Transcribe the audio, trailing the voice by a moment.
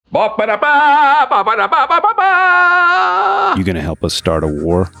You gonna help us start a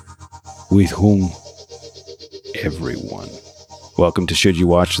war? With whom? Everyone. Welcome to Should You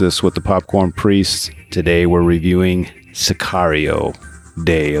Watch This with the Popcorn Priest. Today we're reviewing Sicario,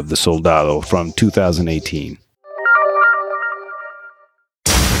 Day of the Soldado from 2018.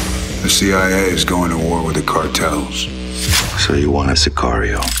 The CIA is going to war with the cartels. So you want a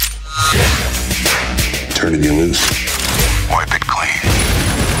Sicario? Turning you loose. Wipe it clean.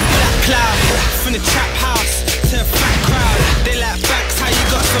 Cloud from the trap house to a fat crowd. They like facts, how you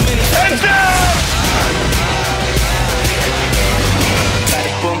got so many friends?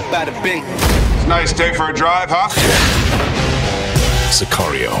 Bada boom, bada bing. It's a nice day for a drive, huh?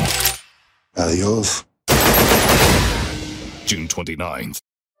 Sicario, Adios. June 29th.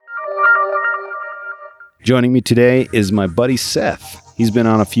 Joining me today is my buddy Seth. He's been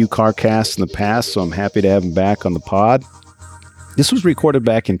on a few car casts in the past, so I'm happy to have him back on the pod. This was recorded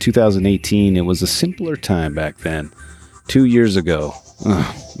back in 2018. It was a simpler time back then. 2 years ago.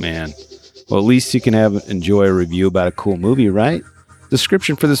 Oh, man. Well, at least you can enjoy a review about a cool movie, right?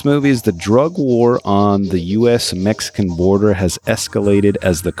 Description for this movie is the drug war on the U.S.-Mexican border has escalated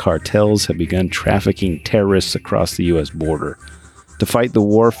as the cartels have begun trafficking terrorists across the U.S. border. To fight the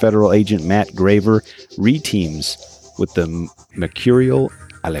war, federal agent Matt Graver reteams with the Mercurial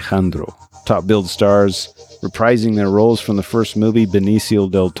Alejandro. Top billed stars reprising their roles from the first movie, Benicio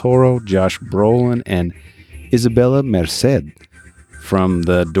del Toro, Josh Brolin, and Isabella Merced from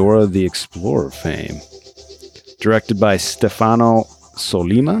the Dora the Explorer fame. Directed by Stefano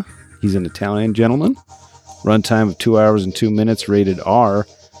Sollima. He's an Italian gentleman. Runtime of 2 hours and 2 minutes, rated R.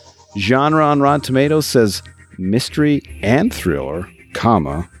 Genre on Rotten Tomatoes says mystery and thriller,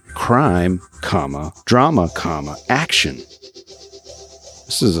 crime, drama, action.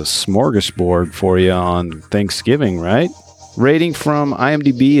 This is a smorgasbord for you on Thanksgiving, right? Rating from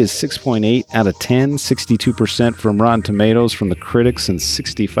IMDb is 6.8 out of 10, 62% from Rotten Tomatoes from the critics, and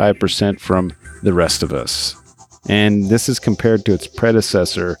 65% from the rest of us. And this is compared to its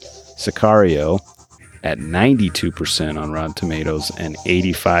predecessor, Sicario, at 92% on Rotten Tomatoes and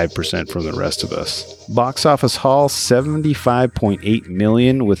 85% from the rest of us. Box office haul, $75.8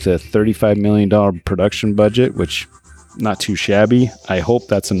 million with a $35 million production budget, which not too shabby. I hope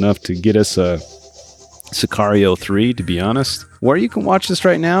that's enough to get us a Sicario 3, to be honest. Where you can watch this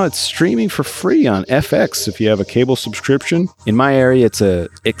right now, it's streaming for free on FX if you have a cable subscription. In my area, it's a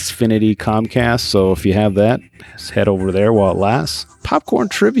Xfinity Comcast, so if you have that, head over there while it lasts. Popcorn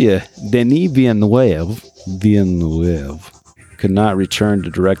trivia, Denis Villeneuve could not return to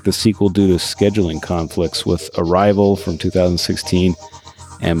direct the sequel due to scheduling conflicts with Arrival from 2016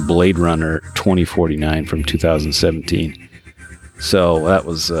 and Blade Runner 2049 from 2017. So that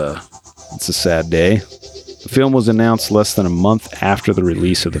was it's a sad day. The film was announced less than a month after the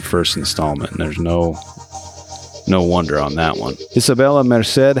release of the first installment, and there's no wonder on that one. Isabella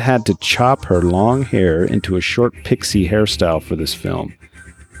Merced had to chop her long hair into a short pixie hairstyle for this film.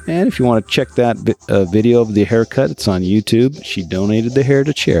 And if you want to check that video of the haircut, it's on YouTube. She donated the hair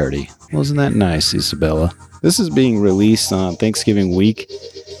to charity. Wasn't that nice, Isabella? This is being released on Thanksgiving week,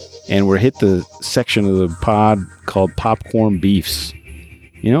 and we're hit the section of the pod called Popcorn Beefs.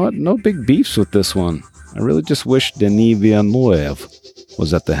 You know what? No big beefs with this one. I really just wish Denis Villeneuve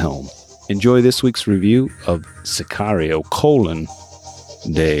was at the helm. Enjoy this week's review of Sicario,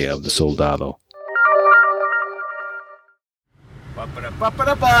 Day of the Soldado.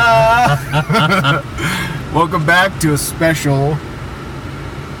 Welcome back to a special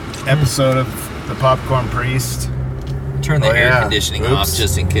episode of The Popcorn Priest. Turn the air conditioning off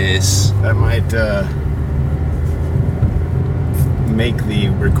just in case. That might make the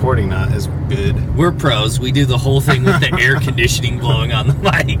recording not as good. We're pros. We do the whole thing with the air conditioning blowing on the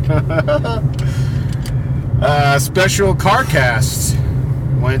mic. Special car cast.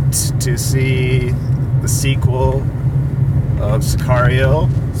 Went to see the sequel of Sicario,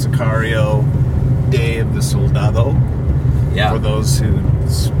 Day of the Soldado. Yeah. For those who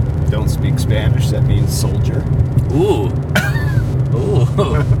don't speak Spanish, that means soldier. Ooh. Ooh.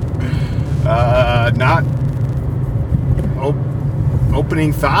 Not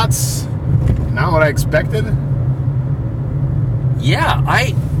opening thoughts. Not what I expected. Yeah,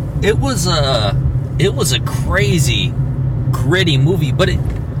 it was a crazy, gritty movie, but it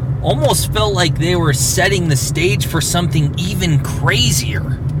almost felt like they were setting the stage for something even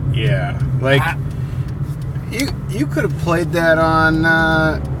crazier. Yeah, like you could have played that on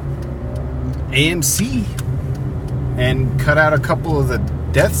AMC and cut out a couple of the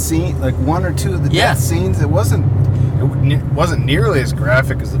death scenes, like one or two of the death scenes. It wasn't nearly as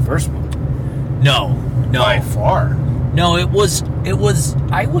graphic as the first one. No. By far. No, it was,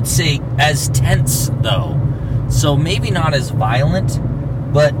 I would say, as tense, though. So maybe not as violent,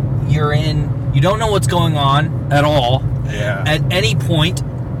 but you don't know what's going on at all. Yeah. At any point.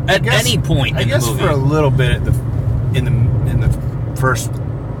 At any point in the movie. For a little bit in the first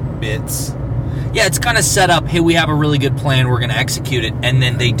bits. Yeah, it's kind of set up, hey, we have a really good plan, we're going to execute it, and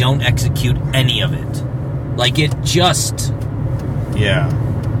then they don't execute any of it. Like, it just... Yeah.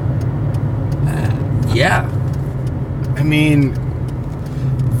 Yeah. I mean,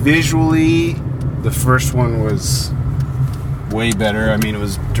 visually, the first one was way better. I mean, it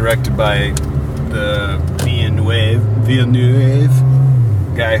was directed by the Villeneuve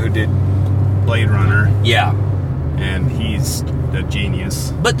guy who did Blade Runner. Yeah. And he's a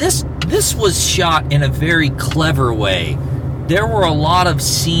genius. But this was shot in a very clever way. There were a lot of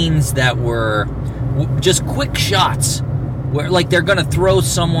scenes that were just quick shots, where like they're going to throw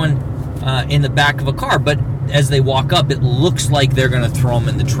someone in the back of a car, but as they walk up, it looks like they're going to throw them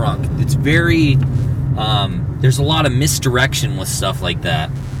in the trunk. It's very... there's a lot of misdirection with stuff like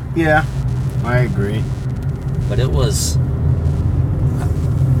that. Yeah, I agree. But it was...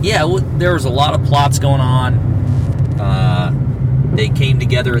 Yeah, there was a lot of plots going on. They came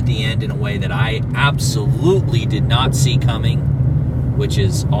together at the end in a way that I absolutely did not see coming, which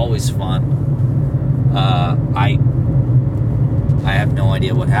is always fun. I have no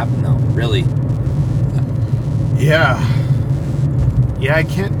idea what happened, though. Really. Yeah. Yeah, I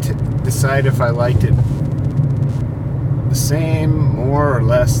can't decide if I liked it the same, more or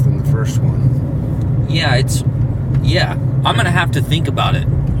less than the first one. Yeah, yeah, I'm going to have to think about it.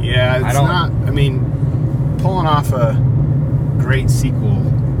 Yeah, it's not... I mean, pulling off a great sequel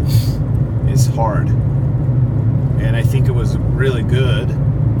is hard. And I think it was really good.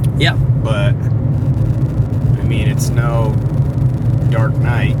 Yeah. But, I mean, it's no Dark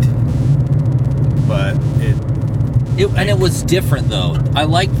Knight. But and it was different, though. I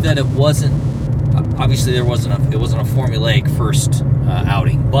liked that it wasn't... Obviously, it wasn't a formulaic first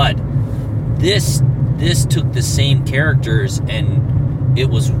outing. But this took the same characters, and it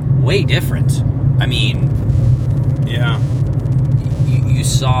was way different. I mean... Yeah. You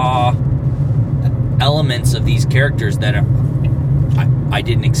saw elements of these characters that I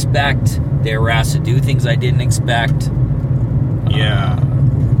didn't expect. They were asked to do things I didn't expect. Yeah.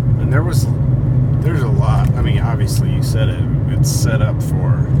 And there's a lot. I mean, obviously, you said it. It's set up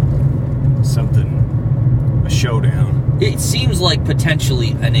for something, a showdown. It seems like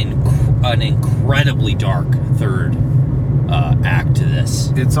potentially an incredibly dark third act to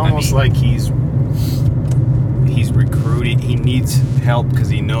this. It's almost like he's recruiting. He needs help because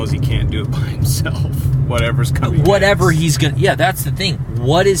he knows he can't do it by himself. Whatever's coming. Whatever next. he's gonna. Yeah, that's the thing.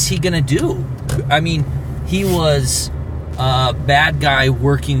 What is he gonna do? I mean, he was a bad guy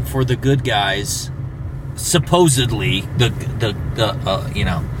working for the good guys. Supposedly, the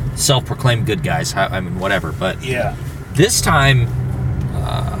self-proclaimed good guys. I mean, whatever. But yeah, this time,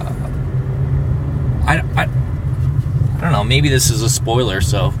 I don't know. Maybe this is a spoiler.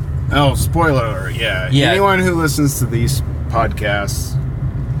 So. Oh, spoiler! Yeah. Anyone who listens to these podcasts,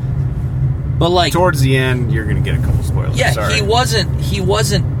 but like towards the end, you're gonna get a couple spoilers. Yeah, Sorry. he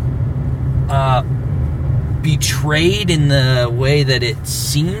wasn't betrayed in the way that it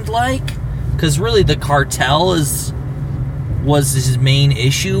seemed like, because really the cartel was his main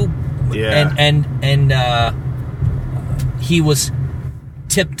issue. Yeah, and he was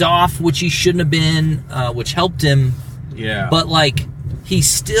tipped off, which he shouldn't have been, which helped him. Yeah, but like. He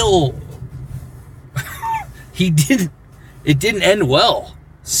still... it didn't end well.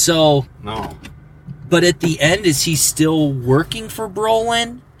 So... No. But at the end, is he still working for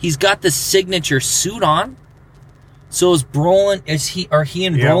Brolin? He's got the signature suit on. So is Brolin... Are he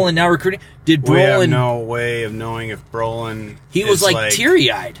and Brolin now recruiting? Did Brolin... We have no way of knowing if Brolin... He was like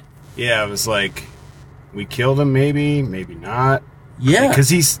teary-eyed. Yeah, it was like... We killed him, maybe not. Yeah. Because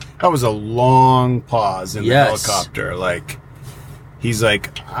that was a long pause in the helicopter. Like... He's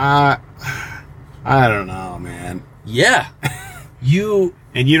like, I don't know, man. Yeah,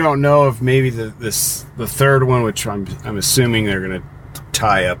 and you don't know if maybe the third one, which I'm assuming they're gonna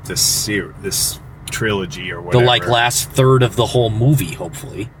tie up this trilogy or whatever. The last third of the whole movie,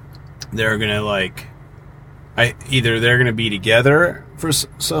 hopefully. They're gonna either they're gonna be together for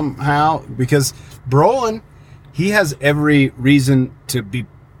somehow, because Brolin, he has every reason to be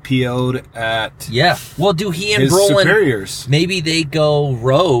PO'd at well, do he and his Brolin superiors. Maybe they go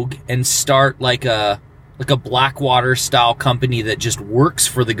rogue and start like a Blackwater style company that just works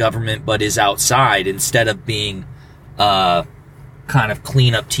for the government but is outside, instead of being kind of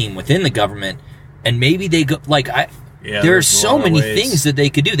cleanup team within the government. And maybe they go there's so many things that they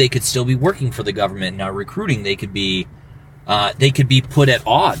could do. They could still be working for the government now, recruiting. They could be they could be put at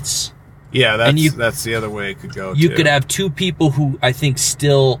odds. Yeah, that's, And you- that's the other way it could go, You too. could have two people who I think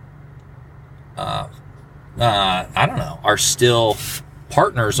still, I don't know, are still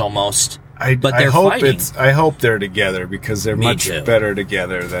partners almost. But they're fighting. I hope they're together because they're Me much too. better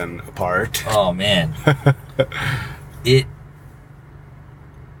together than apart. Oh man, it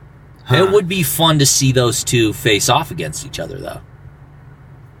would be fun to see those two face off against each other, though.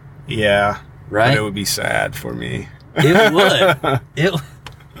 Yeah, Right? But it would be sad for me. It would.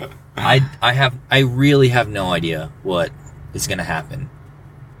 I really have no idea what is going to happen.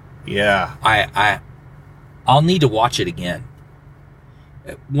 Yeah, I'll need to watch it again.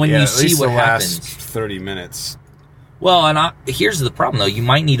 When yeah, you at see least what the happens. last 30 minutes. Well, and here's the problem, though. You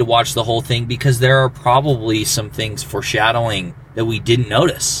might need to watch the whole thing because there are probably some things foreshadowing that we didn't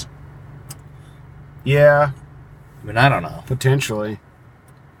notice. Yeah, I mean, I don't know. potentially.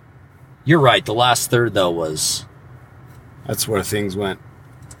 You're right. The last third, though, was... That's where things went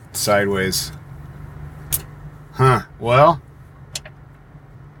sideways. Huh. Well,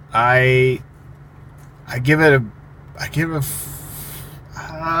 I give it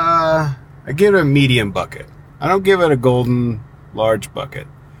a medium bucket. I don't give it a golden large bucket.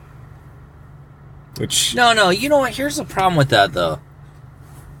 Which No, you know what? Here's the problem with that, though.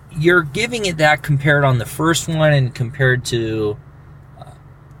 You're giving it that compared on the first one and compared to...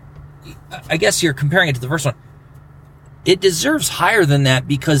 I guess you're comparing it to the first one. It deserves higher than that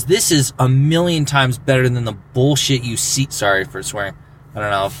because this is a million times better than the bullshit you see. Sorry for swearing. I don't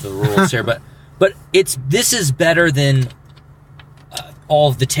know if the rules here, but this is better than all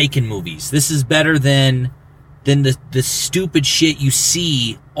of the Taken movies. This is better than the stupid shit you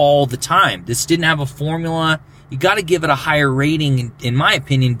see all the time. This didn't have a formula. You got to give it a higher rating, in my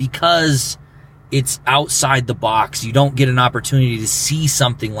opinion, because it's outside the box. You don't get an opportunity to see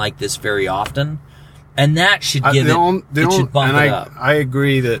something like this very often. And that should give it should bump it up. I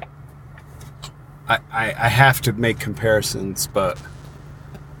agree that I have to make comparisons, but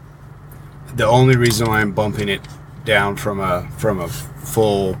the only reason why I'm bumping it down from a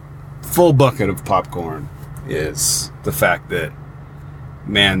full bucket of popcorn is the fact that,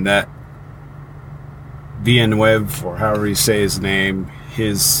 man, that Villeneuve, or however you say his name,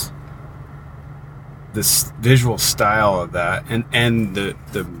 this visual style of that and the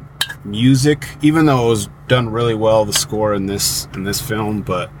music, even though it was done really well, the score in this film,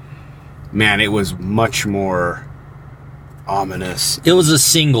 but man, it was much more ominous. It was a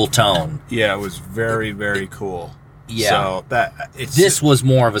single tone. Yeah, it was very, very cool. Yeah. So This was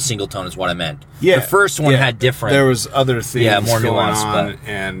more of a single tone is what I meant. Yeah, The first one had different. There was other things more going nuanced,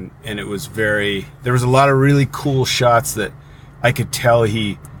 on, and it was there was a lot of really cool shots that I could tell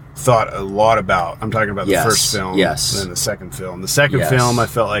he thought a lot about. I'm talking about the Yes, first film, yes. and then the second film. The second Yes. film, I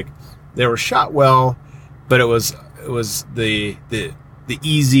felt like they were shot well, but it was the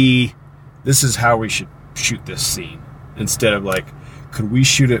easy. This is how we should shoot this scene, instead of like, could we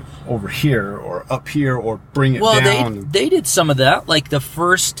shoot it over here or up here or bring it down? They did some of that. Like the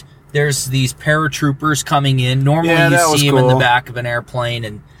first, there's these paratroopers coming in. Normally Yeah, that you was see them in the cool. back of an airplane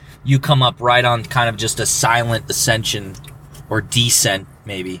and you come up right on kind of just a silent ascension or descent,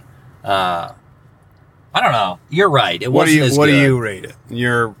 maybe. I don't know. You're right. It wasn't as What good. do you rate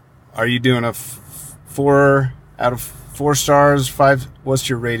it? Are you doing a 4 out of 4 stars? 5? What's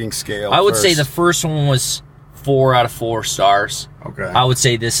your rating scale? I would say first? the first one was 4 out of 4 stars. Okay. I would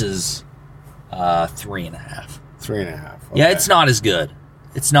say this is 3.5. 3.5. Yeah, Okay. it's not as good.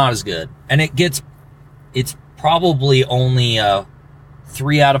 It's not as good. And it's probably only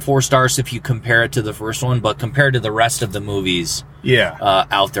 3 out of 4 stars if you compare it to the first one, but compared to the rest of the movies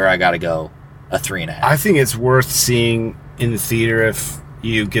out there, I gotta go a 3.5. I think it's worth seeing in the theater if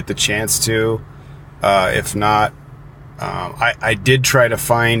you get the chance to. If not, I did try to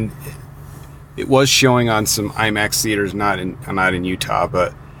find. It was showing on some IMAX theaters, not in Utah,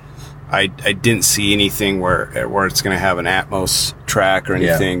 but I didn't see anything where it's going to have an Atmos track or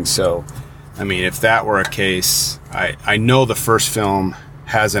anything. Yeah. So, I mean, if that were a case, I know the first film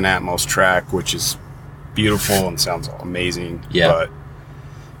has an Atmos track, which is beautiful and sounds amazing. Yeah.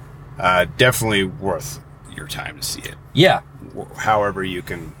 But definitely worth your time to see it. Yeah. However you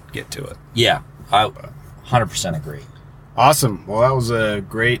can get to it. Yeah. I 100% agree. Awesome. Well, that was a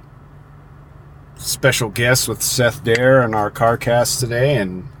great special guest with Seth Dare on our car cast today,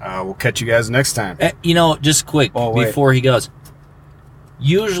 and we'll catch you guys next time. Just quick wait. before he goes.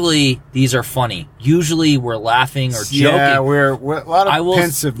 Usually these are funny. Usually we're laughing or joking. Yeah, we're a lot of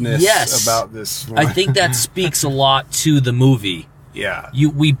pensiveness about this one. I think that speaks a lot to the movie. Yeah.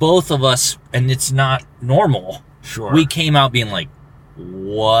 We both of us, and it's not normal. Sure. We came out being like,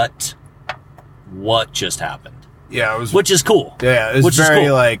 what just happened? Yeah, it was. which is cool. Yeah, it was which is very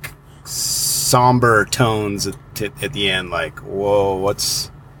cool. like somber tones at the end. Like, whoa, what's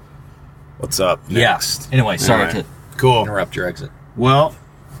up next? Yeah. Anyway, sorry All right. to Cool. interrupt your exit. Well,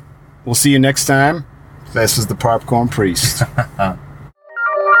 we'll see you next time. This is the Popcorn Priest.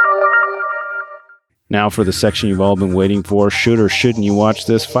 Now for the section you've all been waiting for. Should or shouldn't you watch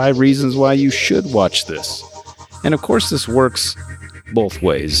this? 5 reasons why you should watch this. And of course, this works both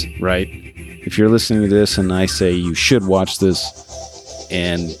ways, right? If you're listening to this and I say you should watch this,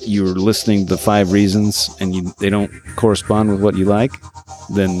 and you're listening to the 5 reasons and they don't correspond with what you like,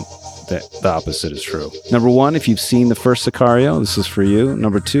 then the opposite is true. Number 1, if you've seen the first Sicario, this is for you.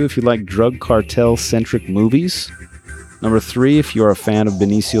 Number 2, if you like drug cartel-centric movies. Number 3, if you're a fan of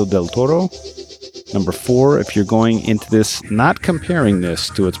Benicio del Toro. Number 4, if you're going into this not comparing this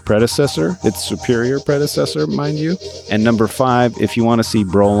to its predecessor, its superior predecessor, mind you. And number 5, if you want to see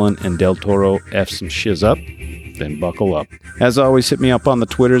Brolin and Del Toro F some shiz up, then buckle up. As always, hit me up on the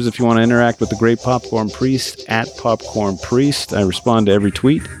Twitters if you want to interact with the great Popcorn Priest, @PopcornPriest. I respond to every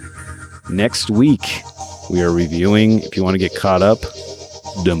tweet. Next week, we are reviewing, if you want to get caught up,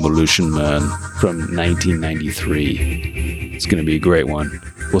 Demolition Man from 1993. It's going to be a great one.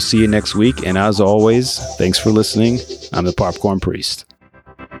 We'll see you next week, and as always, thanks for listening. I'm the Popcorn Priest.